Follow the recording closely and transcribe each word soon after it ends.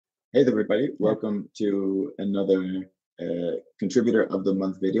Hey there, everybody. Yeah. Welcome to another Contributor of the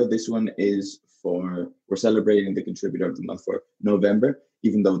Month video. This one is we're celebrating the Contributor of the Month for November,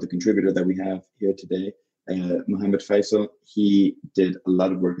 even though the contributor that we have here today, Mohammed Faisal, he did a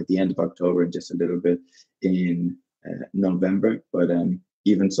lot of work at the end of October and just a little bit in November. But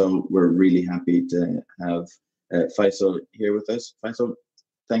even so, we're really happy to have Faisal here with us. Faisal,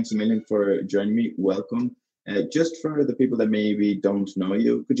 thanks a million for joining me. Welcome. Just for the people that maybe don't know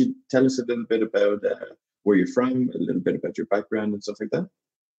you, could you tell us a little bit about where you're from, a little bit about your background and stuff like that?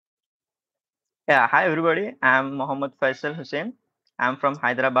 Yeah. Hi, everybody. I'm Mohammed Faisal Hussain. I'm from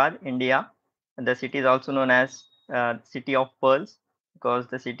Hyderabad, India. The city is also known as City of Pearls because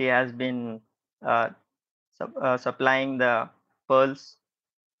the city has been uh, supplying the pearls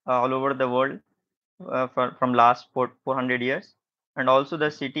all over the world from last 400 years. And also the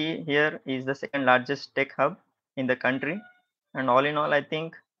city here is the second largest tech hub in the country. And all in all, I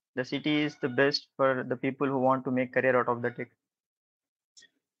think the city is the best for the people who want to make career out of the tech.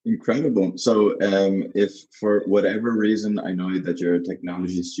 Incredible. So, if for whatever reason, I know that you're a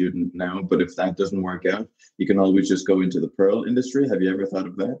technology student now, but if that doesn't work out, you can always just go into the pearl industry. Have you ever thought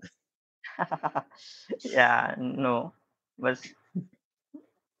of that? Yeah, no, but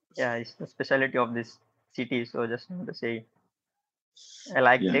yeah, it's the specialty of this city. So just want to say, I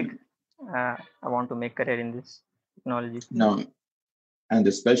like Yeah. tech. I want to make career in this technology field. No, and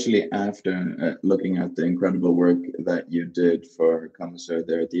especially after looking at the incredible work that you did for Komiser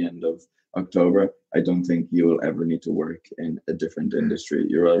there at the end of October, I don't think you will ever need to work in a different industry.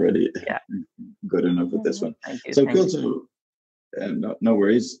 You're already Yeah. good enough with this one. Thank you. So Thank cool. you. So no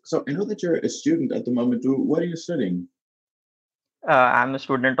worries. So I know that you're a student at the moment. What are you studying? I'm a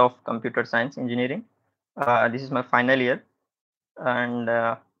student of computer science engineering. This is my final year, and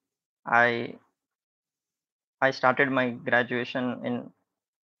I I started my graduation in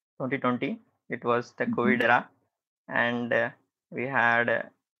 2020. It was the COVID Mhm. era, and we had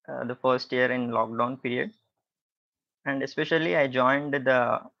the first year in lockdown period. And especially, I joined the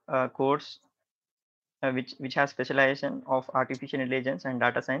course which has specialization of artificial intelligence and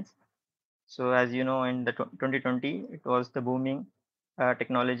data science. So as you know, in the 2020, it was the booming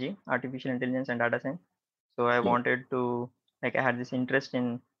technology, artificial intelligence and data science. So I Yeah. wanted to, like, I had this interest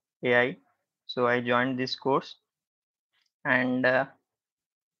in AI. So I joined this course, and uh,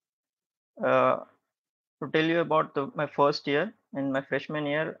 to tell you about my first year, in my freshman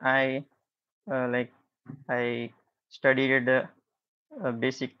year, like I studied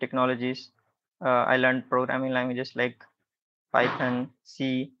basic technologies. I learned programming languages like Python,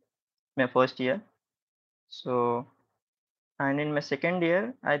 C, my first year. So, and in my second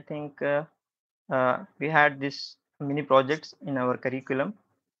year, I think we had this mini projects in our curriculum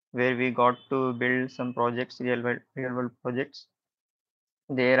where we got to build some projects, real world projects.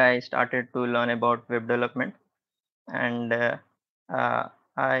 There, I started to learn about web development, and uh,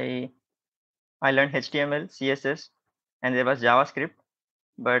 I I learned HTML, CSS, and there was JavaScript.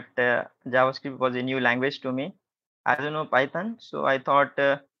 But JavaScript was a new language to me. I don't know Python, so I thought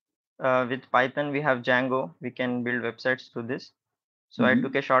with Python we have Django. We can build websites through this. So I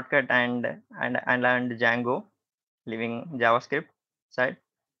took Hmm. a shortcut and learned Django, leaving JavaScript side.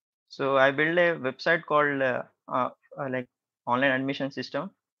 So I built a website called like online admission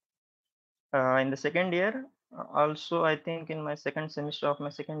system. In the second year, also I think in my second semester of my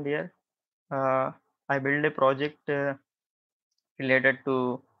second year, uh, I built a project related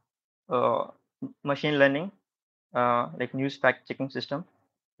to uh, machine learning, like news fact checking system,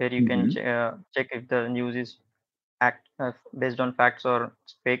 where you can Hmm. check if the news is based on facts or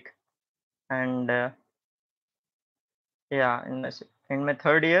it's fake. And yeah, in my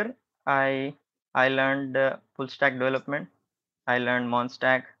third year, I I learned full stack development. I learned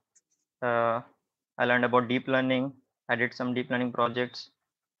Monstack. Uh, I learned about deep learning. I did some deep learning projects,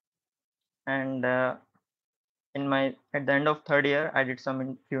 and in my at the end of third year, I did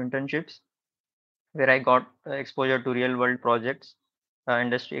few internships where I got exposure to real world projects,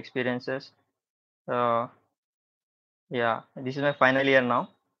 industry experiences. Uh, yeah, this is my final year now.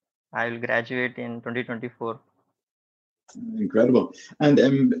 I will graduate in 2024. Incredible. And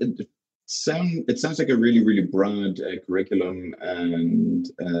it sounds like a really, really broad curriculum and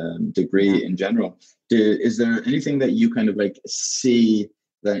Yeah. degree in general. Is there anything that you kind of like see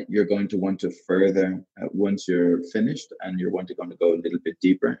that you're going to want to further once you're finished and you're wanting going to go a little bit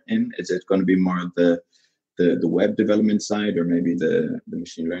deeper in? Is it going to be more of the web development side or maybe the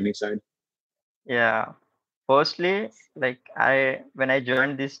machine learning side? Yeah. Firstly, like when I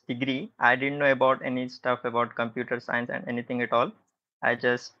joined this degree, I didn't know about any stuff about computer science and anything at all. I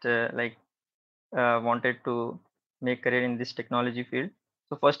just wanted to make career in this technology field.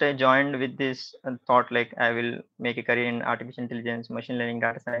 So first I joined with this thought like I will make a career in artificial intelligence, machine learning,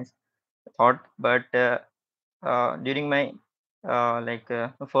 data science thought. But during my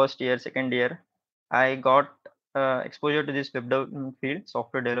first year, second year, I got exposure to this web development field,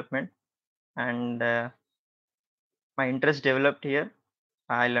 software development, and my interest developed here.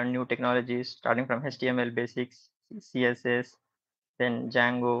 I learned new technologies starting from HTML basics, CSS, then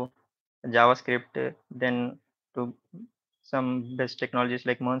Django, JavaScript, then to some best technologies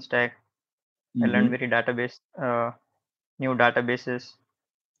like Stack. I learned Mm-hmm. very database, new databases,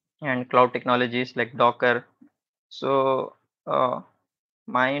 and cloud technologies like Docker. So uh,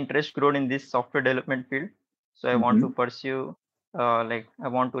 my interest grew in this software development field. So I want to Mm-hmm. pursue, I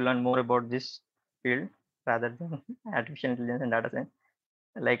want to learn more about this field rather than artificial intelligence and data science.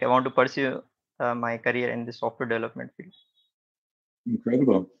 Like I want to pursue my career in the software development field.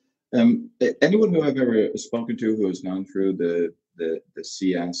 Incredible. Anyone who I've ever spoken to who has gone through the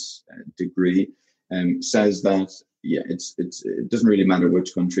CS degree says that yeah, it doesn't really matter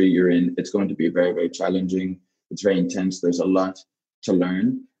which country you're in. It's going to be very, very challenging. It's very intense. There's a lot to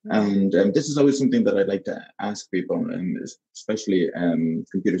learn, and this is always something that I'd like to ask people, especially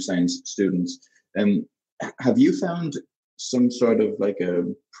computer science students. Um, have you found some sort of like a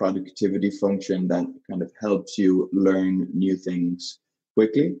productivity function that kind of helps you learn new things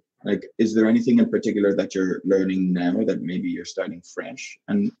quickly? Like, is there anything in particular that you're learning now that maybe you're starting fresh?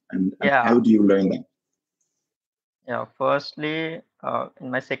 And how Yeah, do you learn that? yeah. Firstly, in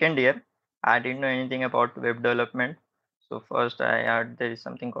my second year, I didn't know anything about web development. So first, I had there is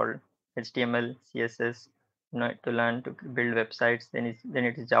something called HTML, CSS, to learn to build websites. Then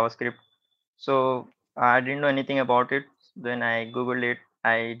it is JavaScript. So I didn't know anything about it. Then I googled it.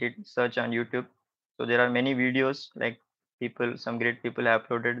 I did search on YouTube. So there are many videos like some great people have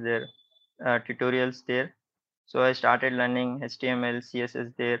uploaded their tutorials there. So I started learning HTML,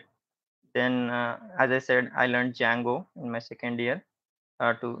 CSS there. Then, as I said, I learned Django in my second year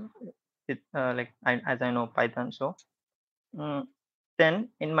to as I know Python. So mm, then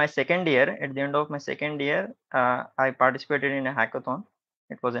in my second year, at the end of my second year, I participated in a hackathon.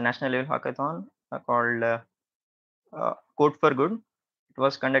 It was a national level hackathon called Code for Good. It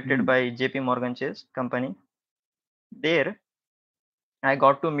was conducted Mm, by JP Morgan Chase company. There, I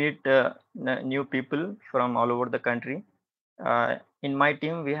got to meet new people from all over the country. In my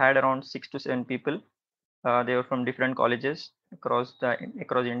team, we had around 6 to 7 people. They were from different colleges across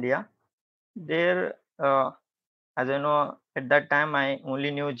India. There, as I know, at that time I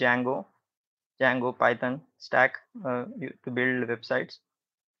only knew Django, Python stack to build websites.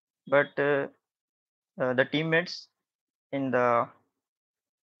 But the teammates in the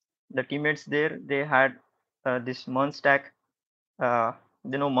teammates there, they had this Mern stack. Uh,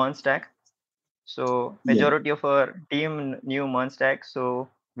 they know Mern stack. So yeah. majority of our team knew Mern stack. So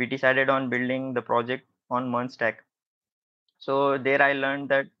we decided on building the project on Mern stack. So there I learned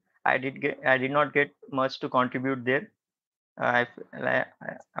that I did not get much to contribute there. I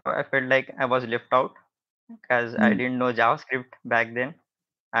felt like I was left out because I Mm, didn't know JavaScript back then.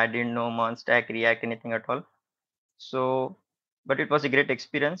 I didn't know Monstack, React, anything at all. So, but it was a great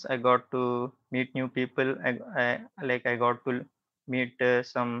experience. I got to meet new people. I got to meet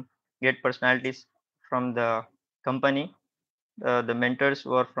some great personalities from the company. The mentors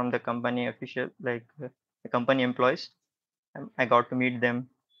were from the company official, the company employees. I got to meet them.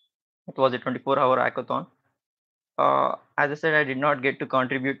 It was a 24-hour hackathon. As I said, I did not get to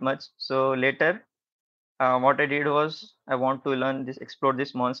contribute much. So later, what I did was I want to explore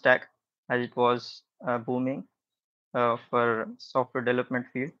this Monstack as it was booming for software development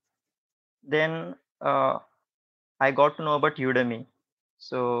field. Then I got to know about Udemy.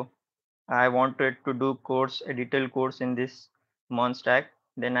 So I wanted to do a detailed course in this Monstack.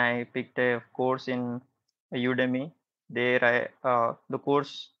 Then I picked a course in Udemy. The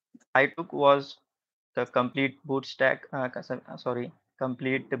course I took was the complete boot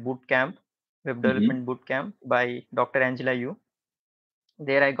camp, web hmm development boot camp by Dr. Angela Yu.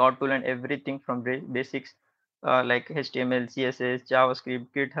 There I got to learn everything from basics like HTML, CSS, JavaScript,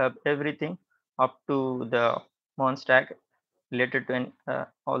 GitHub, everything up to the Monstack related to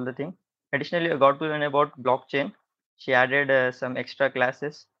all the thing. Additionally, I got to learn about blockchain. She added some extra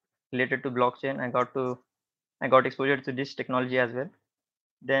classes related to blockchain. I got exposure to this technology as well.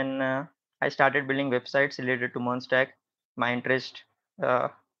 Then I started building websites related to Monstack. My interest uh,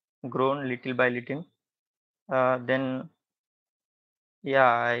 grown little by little. Then yeah,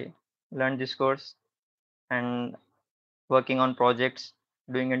 I learned this course and working on projects,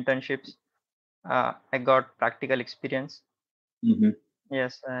 doing internships. I got practical experience. hmm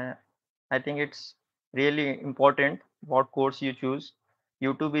Yes, I think it's really important what course you choose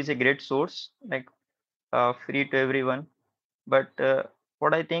YouTube is a great source, like free to everyone. But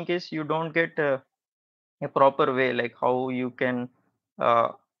what I think is you don't get a proper way, like how you can uh,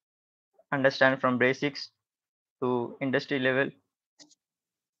 understand from basics to industry level.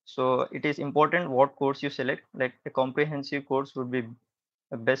 So it is important what course you select. Like a comprehensive course would be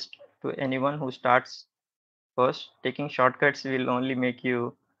best to anyone who starts first. Taking shortcuts will only make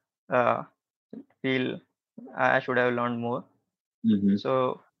you uh, feel I should have learned more. Hmm.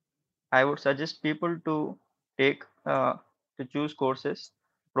 So I would suggest people to take to choose courses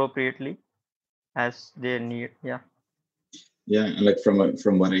appropriately as they need. Yeah, Yeah, and like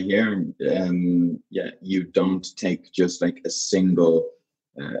from what I hear, yeah, you don't take just like a single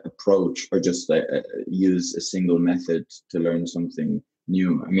approach or just use a single method to learn something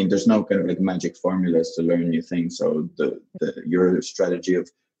new. I mean, there's no kind of like magic formulas to learn new things. So the your strategy of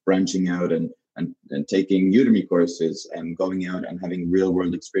branching out and taking Udemy courses and going out and having real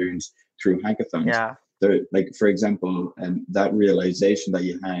world experience through hackathons. yeah, There, like for example, that realization that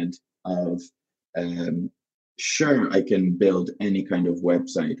you had of um, sure, I can build any kind of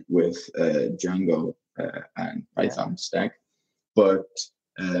website with Django and yeah, Python stack, but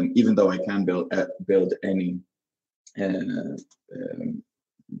even though I can build any uh, um,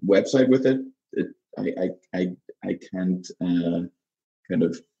 website with it, I can't kind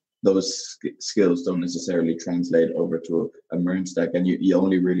of those skills don't necessarily translate over to a MERN stack, and you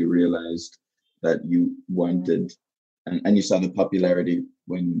only really realized that you mm, wanted, and you saw the popularity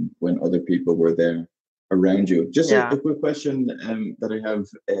when other people were there around you. Just a yeah. quick question that I have: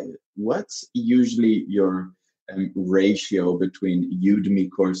 what's usually your ratio between Udemy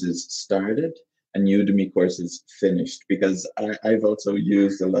courses started and Udemy courses finished? Because I've also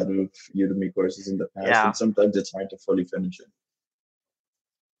used a lot of Udemy courses in the past, and Yeah. sometimes it's hard to fully finish it.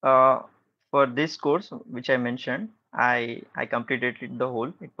 Uh, for this course, which I mentioned, I completed it the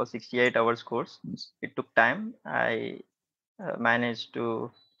whole. It was 68 hours course. Yes. It took time. I managed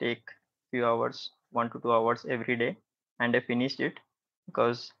to take few hours, 1 to 2 hours every day, and I finished it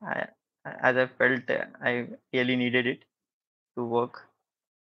because as I felt I really needed it to work.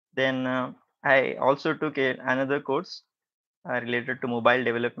 Then I also took another course related to mobile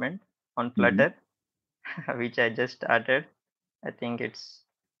development on Hmm. Flutter, which I just started. I think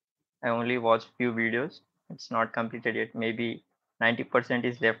I only watched few videos. It's not completed yet. Maybe 90%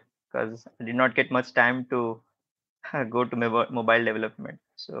 is left because I did not get much time to go to mobile development.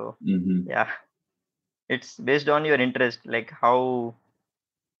 So Hmm. yeah, it's based on your interest, like how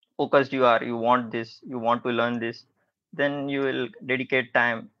focused you are. You want this, you want to learn this, then you will dedicate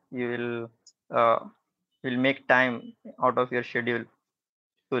time. You will make time out of your schedule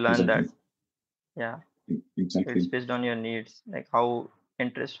to learn that. Exactly. Yeah, so it's Exactly. based on your needs, like how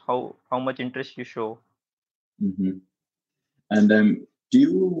much interest you show. Hmm. And do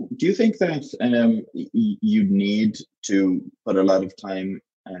you think that you need to put a lot of time,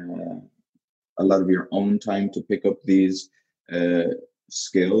 a lot of your own time to pick up these uh,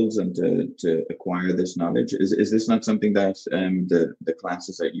 skills and to acquire this knowledge? Is this not something that the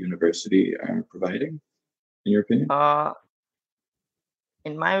classes at university are providing, in your opinion? Uh,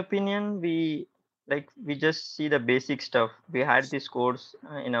 in my opinion, we just see the basic stuff. We had this course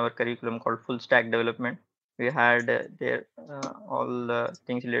in our curriculum called full stack development. We had there all the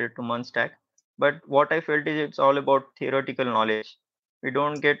things related to one stack. But what I felt is it's all about theoretical knowledge. We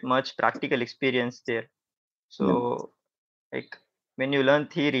don't get much practical experience there. Yeah, So like when you learn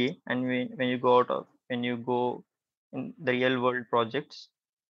theory and when you go when you go in the real world projects,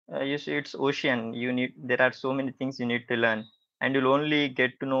 you see it's ocean. There are so many things you need to learn, and you'll only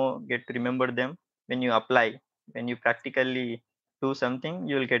get to remember them when you apply. When you practically do something,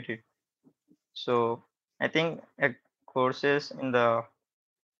 you'll get it. So I think courses in the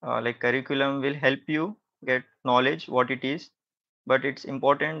like curriculum will help you get knowledge what it is, but it's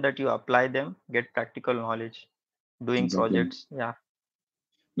important that you apply them, get practical knowledge doing exactly. projects. Yeah,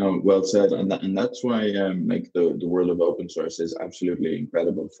 No, well said, and that's why like the world of open source is absolutely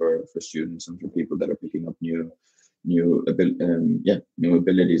incredible for students and for people that are picking up new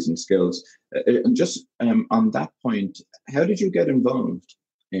abilities and skills. And just on that point, how did you get involved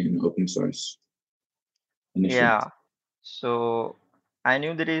in open source initially? yeah. So I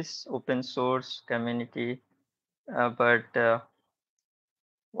knew there is open source community, but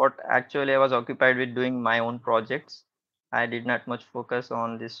what actually I was occupied with doing my own projects. I did not much focus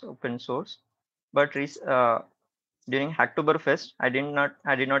on this open source. But during Hacktoberfest, I did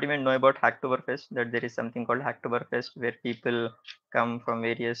not even know about Hacktoberfest, that there is something called Hacktoberfest where people come from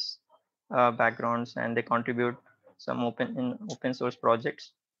various backgrounds and they contribute some open source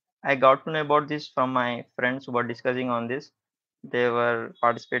projects. I got to know about this from my friends who were discussing on this. they were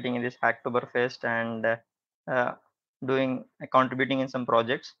participating in this Hacktoberfest and uh, doing contributing in some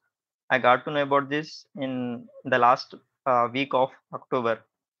projects. I got to know about this in the last week of October.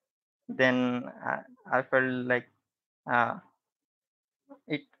 Then I felt like uh,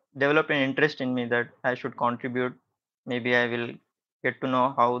 it developed an interest in me that I should contribute. Maybe I will get to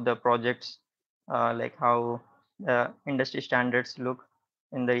know how the projects, like how the industry standards look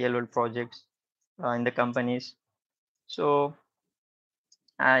in the real world projects in the companies. So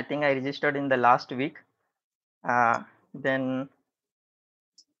I think I registered in the last week. Then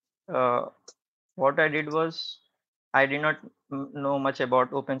uh, what I did was I did not know much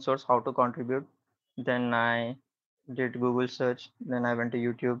about open source, how to contribute. Then I did Google search. Then I went to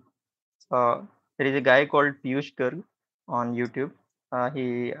YouTube. Uh, there is a guy called Piyush Garg on YouTube.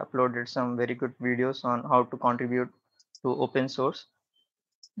 He uploaded some very good videos on how to contribute to open source.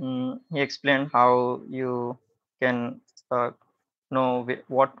 He explained how you can uh, know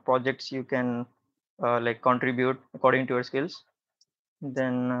what projects you can like contribute according to your skills.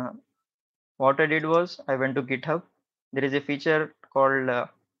 Then what I did was I went to GitHub. There is a feature called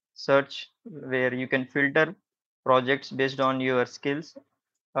search where you can filter projects based on your skills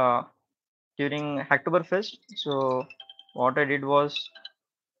uh, during Hacktoberfest. So what I did was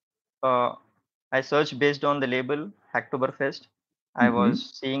uh, I searched based on the label Hacktoberfest. I Mm-hmm.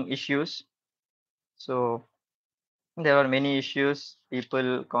 was seeing issues. So there were many issues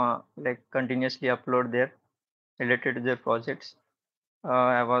people like continuously upload there related to their projects.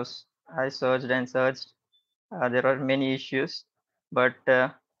 I searched and searched. There are many issues, but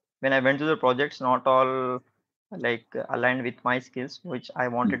when I went to the projects, not all like aligned with my skills, which I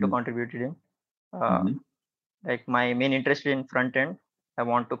wanted to Mm-hmm. contribute in. Uh, Mm-hmm. like my main interest in front end, I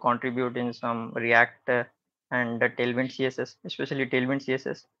want to contribute in some React and Tailwind CSS, especially Tailwind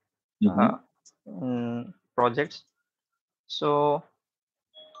CSS Mm-hmm. uh, in projects. So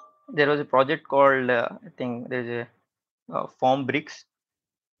there was a project called I think there's a form bricks.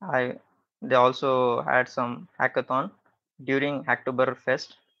 I They also had some hackathon during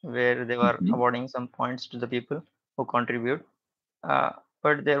Hacktoberfest where they were Mm-hmm. awarding some points to the people who contribute. Uh,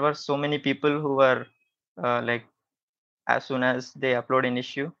 but there were so many people who were like as soon as they upload an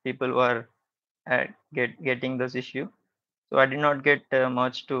issue, people were getting this issue. So I did not get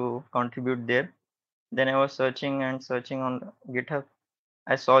much to contribute there. Then I was searching and searching on GitHub.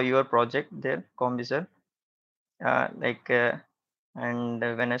 I saw your project there, Komiser. Like and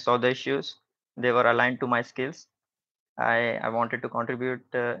when I saw the issues, they were aligned to my skills. I wanted to contribute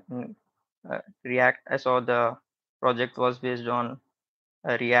in React. I saw the project was based on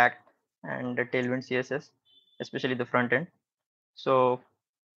React and the Tailwind CSS, especially the front end. So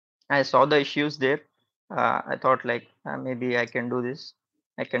I saw the issues there. I thought like maybe I can do this.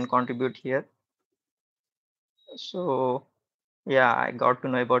 I can contribute here. So yeah, I got to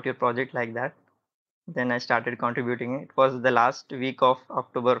know about your project like that. Then I started contributing. It was the last week of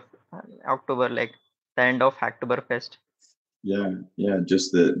October, like the end of Hacktoberfest. Yeah, yeah,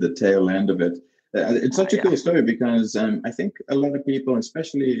 just the tail end of it. It's such a Yeah, cool story because I think a lot of people,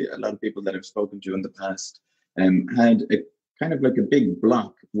 especially a lot of people that I've spoken to in the past, had a kind of like a big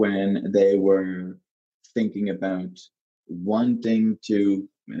block when they were thinking about wanting to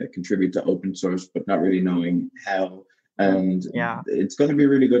contribute to open source, but not really knowing how. And yeah, it's going to be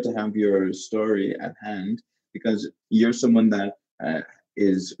really good to have your story at hand because you're someone that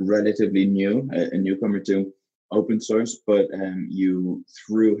is relatively new, a newcomer to open source, but you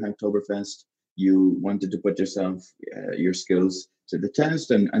through Hacktoberfest, you wanted to put your skills to the test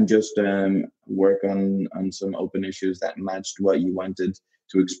and just work on some open issues that matched what you wanted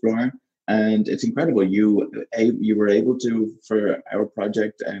to explore. And it's incredible. You were able to for our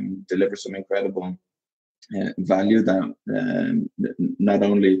project deliver some incredible value that not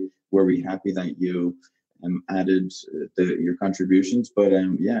only were we happy that you added your contributions, but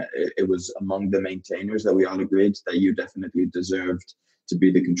yeah, it was among the maintainers that we all agreed that you definitely deserved to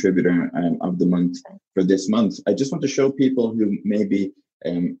be the contributor of the month for this month. I just want to show people who maybe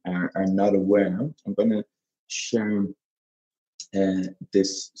are not aware. I'm going to share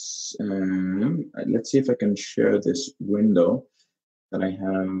this. Let's see if I can share this window that I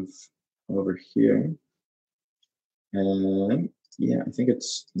have over here. Yeah, I think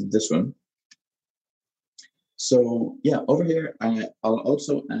it's this one. So yeah, over here, I'll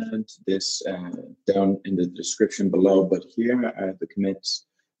also add this down in the description below, but here are the commits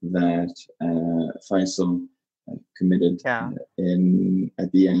that Faisal committed yeah, in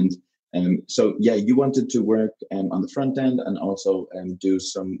at the end. So yeah, you wanted to work on the front end and also do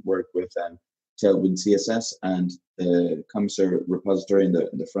some work with Tailwind CSS and the Komiser repository in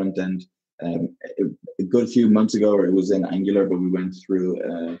the front end a good few months ago, it was in Angular, but we went through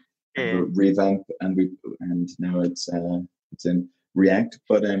a Okay. revamp, and now it's in React.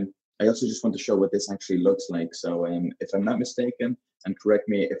 But I also just want to show what this actually looks like. So if I'm not mistaken, and correct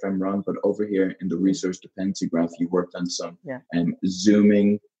me if I'm wrong, but over here in the resource dependency graph, you worked on some Yeah.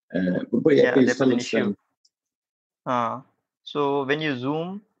 zooming. But yeah, Yeah, please there was tell an us. issue. So when you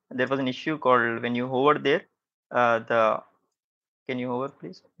zoom, there was an issue called when you hover there. Can you hover,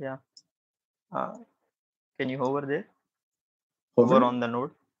 please? Yeah. Can you hover there? Hover Hover? on the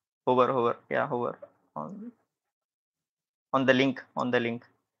node. Hover. Yeah, hover on the link. Hover on the link.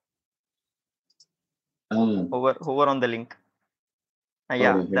 Got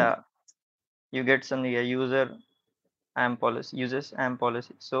Yeah, it here. you get some user users AMP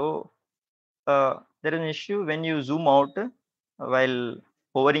policy. So there is an issue when you zoom out while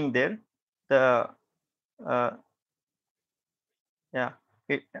hovering there. The uh, yeah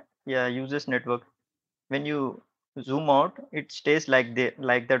it users network. When you zoom out, it stays like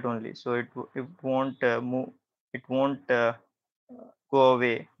that only. So it won't move. It won't go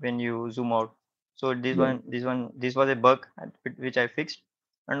away when you zoom out. So Yeah, this was a bug which I fixed.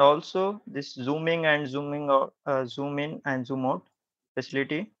 And also this zooming and zooming out, zoom in and zoom out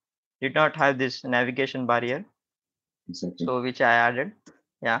facility did not have this navigation barrier. exactly. So which I added.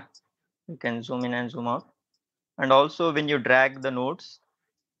 Yeah, you can zoom in and zoom out. And also when you drag the nodes,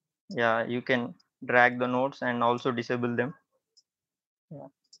 yeah, you can drag the nodes and also disable them. Yeah,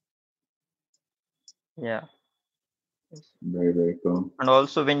 yeah. Yes. Very, very cool. And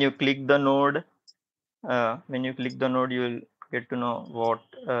also when you click the node, you will get to know what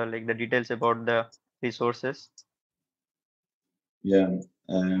like the details about the resources. Yeah.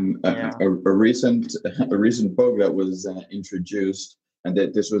 Yeah. A recent a recent bug that was introduced, and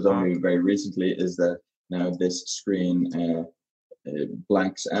that this was Uh, only very recently, is that now this screen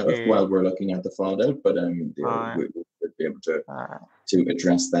blanks out okay. while we're looking at the file out. But Uh, we would be able to uh,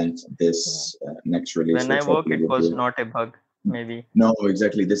 address that yeah. this next release, When I which work, hopefully it will was be. not a bug. Maybe. No,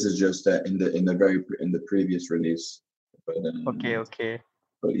 exactly. This is just in the previous release. But Okay. Okay.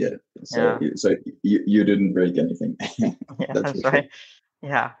 yeah, so Yeah. so you didn't break anything. Yeah. That's That's for sure. right.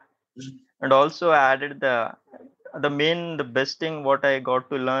 Yeah. And also I added the best thing what I got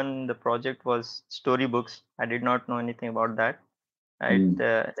to learn in the project was storybooks. I did not know anything about that. Mm,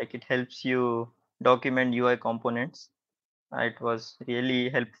 Like it helps you document UI components. It was really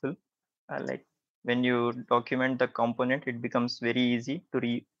helpful. Like when you document the component, it becomes very easy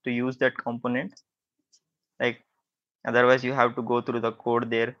to use that component. Like otherwise, you have to go through the code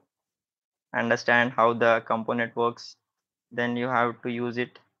there, understand how the component works, then you have to use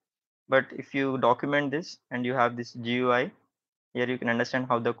it. But if you document this and you have this GUI, here you can understand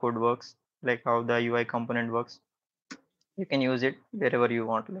how the code works, like how the UI component works. You can use it wherever you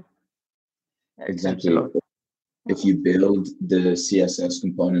want. Like, it helps a exactly. lot. If you build the CSS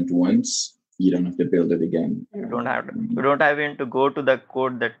component once, you don't have to build it again. You don't have even to go to the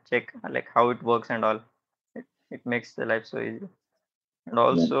code that check like how it works and all. It makes the life so easy. And Yeah,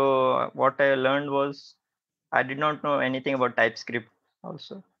 also what I learned was I did not know anything about TypeScript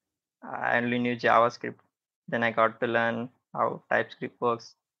also. I only knew JavaScript. Then I got to learn how TypeScript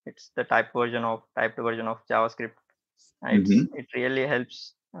works. It's the typed version of JavaScript. hmm It really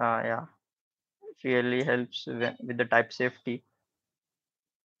helps. Yeah, it really helps with the type safety.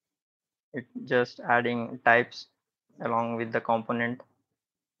 It just adding types along with the component.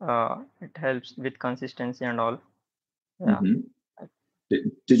 It helps with consistency and all. Yeah, hmm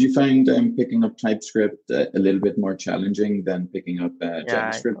did you find picking up TypeScript a little bit more challenging than picking up yeah. It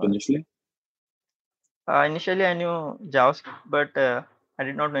JavaScript was. initially? Initially, I knew JavaScript, but I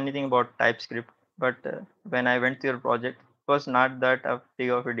did not know anything about TypeScript. But when I went to your project, it was not that big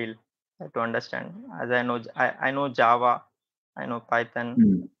of a deal to understand. As I know, I know Java, I know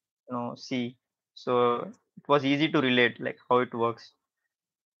Python, C. So it was easy to relate, like how it works.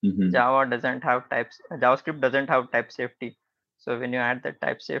 Mm-hmm. Java doesn't have types. JavaScript doesn't have type safety. So when you add the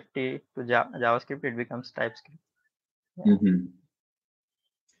type safety to JavaScript, it becomes TypeScript. Yeah.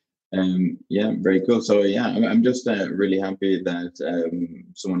 Mm-hmm. Yeah, very cool. So yeah, I'm just really happy that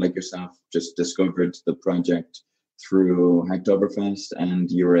someone like yourself just discovered the project through Hacktoberfest, and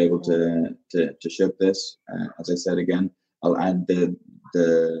you were able Yeah. to ship this. As I said again, I'll add the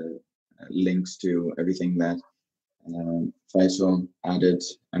links to everything that Faisal added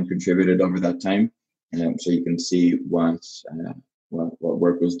and contributed over that time, so you can see what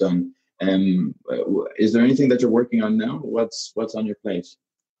work was done. Is there anything that you're working on now? What's on your plate?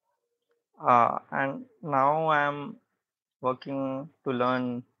 And now I'm working to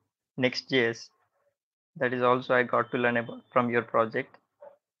learn Next.js. That is also I got to learn about from your project.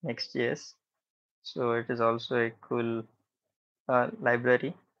 Next.js. So it is also a cool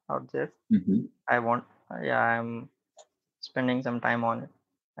library out there. Hmm. I want, yeah, I'm spending some time on it.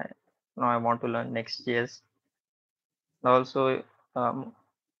 I, now I want to learn Next.js. Also, um,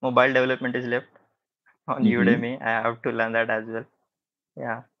 mobile development is left on Hmm. Udemy. I have to learn that as well.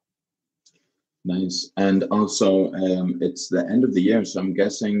 Yeah, Nice. And also, it's the end of the year, so I'm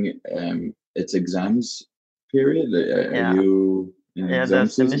guessing it's exams period. Are yeah, you in yeah. The exam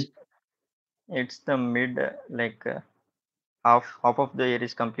season? semester, it's the mid, half of the year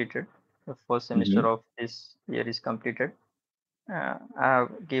is completed. The first semester Hmm. of this year is completed. I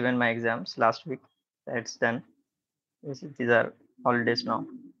have given my exams last week. That's done. These are holidays now.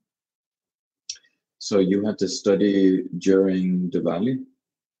 So you had to study during Diwali?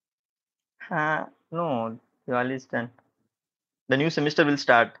 No, Diwali is done. The new semester will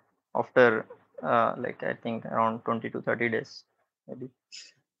start after I think around 20 to 30 days. Maybe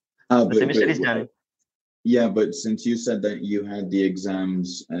the But semester is done. yeah, but since you said that you had the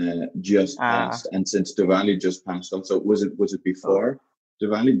exams just Uh, passed, and since Diwali just passed, also was it so, before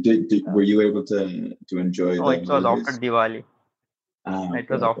Diwali? Were you able to enjoy no, the it was after holidays? Diwali. It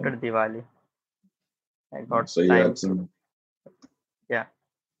Okay, was okay. after Diwali. I got So you had time to, some yeah.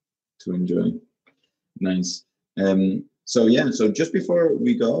 to enjoy. Nice. So yeah, so just before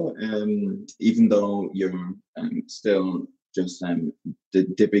we go, even though you're still just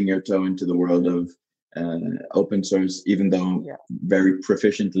dipping your toe into the world of open source, even though Yeah. very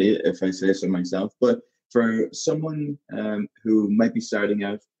proficiently, if I say so myself, but for someone who might be starting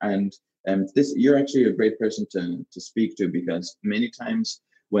out, and this you're actually a great person to speak to, because many times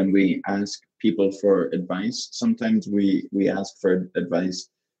when we ask people for advice, sometimes we ask for advice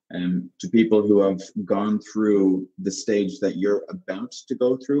to people who have gone through the stage that you're about to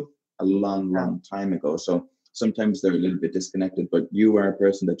go through a long, Yeah. long time ago. So sometimes they're a little bit disconnected, but you are a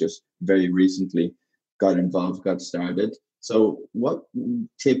person that just very recently got involved, got started. So what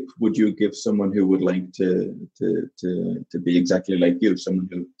tip would you give someone who would like to be exactly like you, someone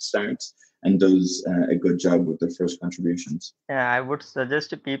who starts and does a good job with their first contributions? Yeah, I would suggest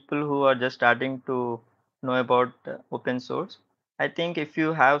to people who are just starting to know about open source. I think if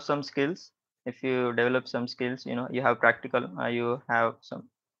you have some skills, if you develop some skills, you have practical, you have some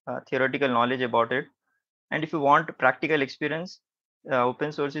theoretical knowledge about it, and if you want practical experience,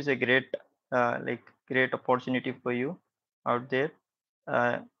 open source is a great opportunity for you out there.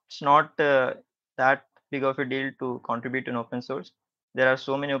 It's not that big of a deal to contribute in open source. There are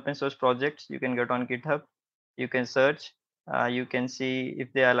so many open source projects you can get on GitHub. You can search, you can see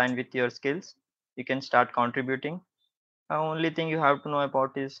if they align with your skills. You can start contributing. The only thing you have to know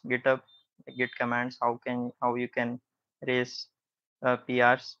about is GitHub, Git commands, how you can raise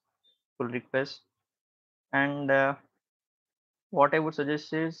PRs, pull requests, and what I would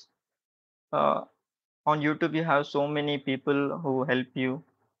suggest is uh, on YouTube you have so many people who help you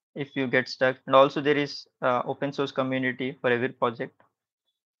if you get stuck, and also there is open source community for every project.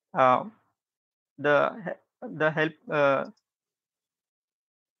 Uh, the help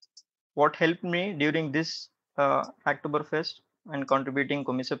what helped me during this Hacktoberfest and contributing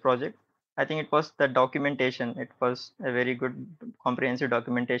Komiser project, I think it was the documentation. It was a very good comprehensive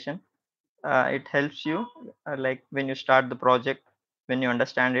documentation. It helps you like when you start the project, when you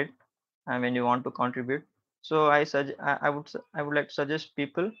understand it, and when you want to contribute. So I would like to suggest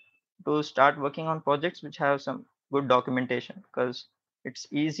people to start working on projects which have some good documentation, because it's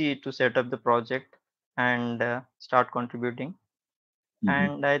easy to set up the project and start contributing. Hmm.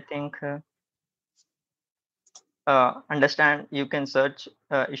 And I think understand you can search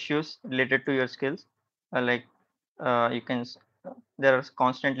issues related to your skills, like you can there are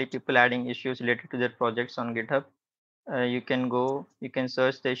constantly people adding issues related to their projects on GitHub. You can go, you can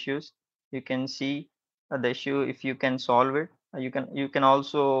search the issues, you can see the issue if you can solve it. You can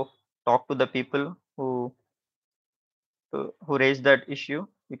also talk to the people who raised that issue.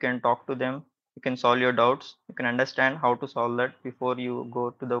 You can talk to them, you can solve your doubts, you can understand how to solve that before you go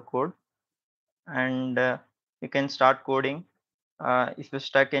to the code, and you can start coding. If you're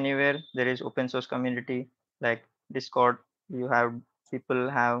stuck anywhere, there is open source community like Discord. You have people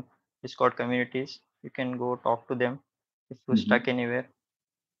have Discord communities, you can go talk to them if you're stuck Hmm. anywhere.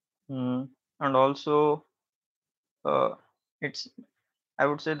 And also uh, it's I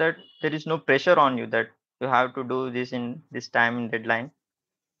would say that there is no pressure on you that you have to do this in this time and deadline.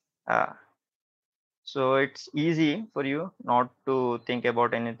 uh, so it's easy for you not to think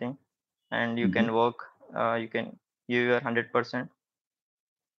about anything, and you Hmm. can work, you can give your 100%.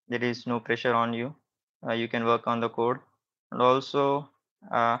 There is no pressure on you. You can work on the code. And also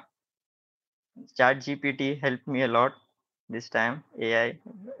uh, chat gpt helped me a lot this time. AI,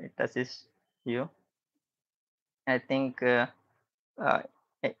 it assists you. I think uh,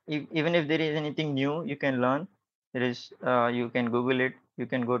 even if there is anything new you can learn, there is you can Google it, you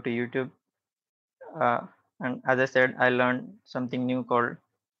can go to YouTube. Uh, and as I said, I learned something new called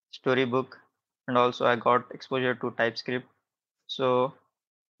Storybook, and also I got exposure to TypeScript. So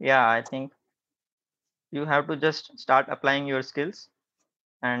yeah, I think you have to just start applying your skills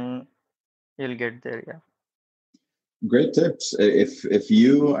and you'll get there. Yeah. Great tips. If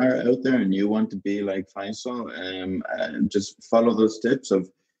you are out there and you want to be like Faisal, just follow those tips of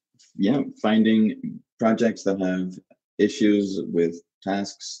finding projects that have issues with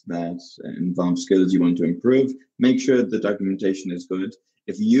tasks that involve skills you want to improve. Make sure the documentation is good.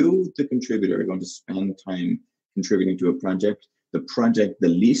 If you, the contributor, are going to spend time contributing to a project, the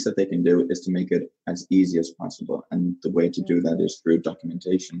least that they can do is to make it as easy as possible. And the way to do that is through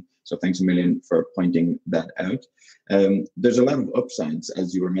documentation. So thanks a million for pointing that out. There's a lot of upsides,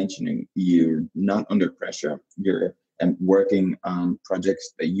 as you were mentioning. You're not under pressure. You're working on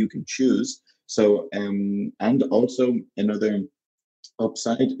projects that you can choose. So, and also another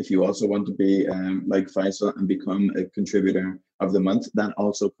upside, if you also want to be like Faisal and become a contributor of the month, that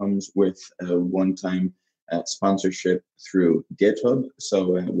also comes with a one-time sponsorship through GitHub.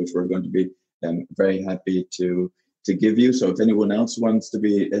 So, which we're going to be very happy to give you. So if anyone else wants to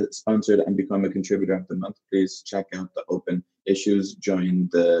be sponsored and become a contributor of the month, please check out the open issues, join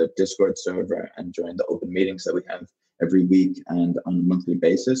the Discord server, and join the open meetings that we have every week and on a monthly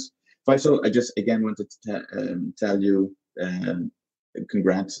basis. Faisal, I just again wanted to tell you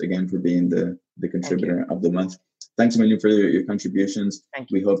congrats again for being the Thank you. contributor of the month. Thanks a million for your contributions.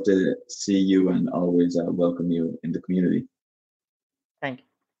 Thank you. We hope to see you and always welcome you in the community. Thank you.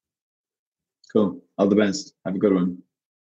 Cool. All the best. Have a good one.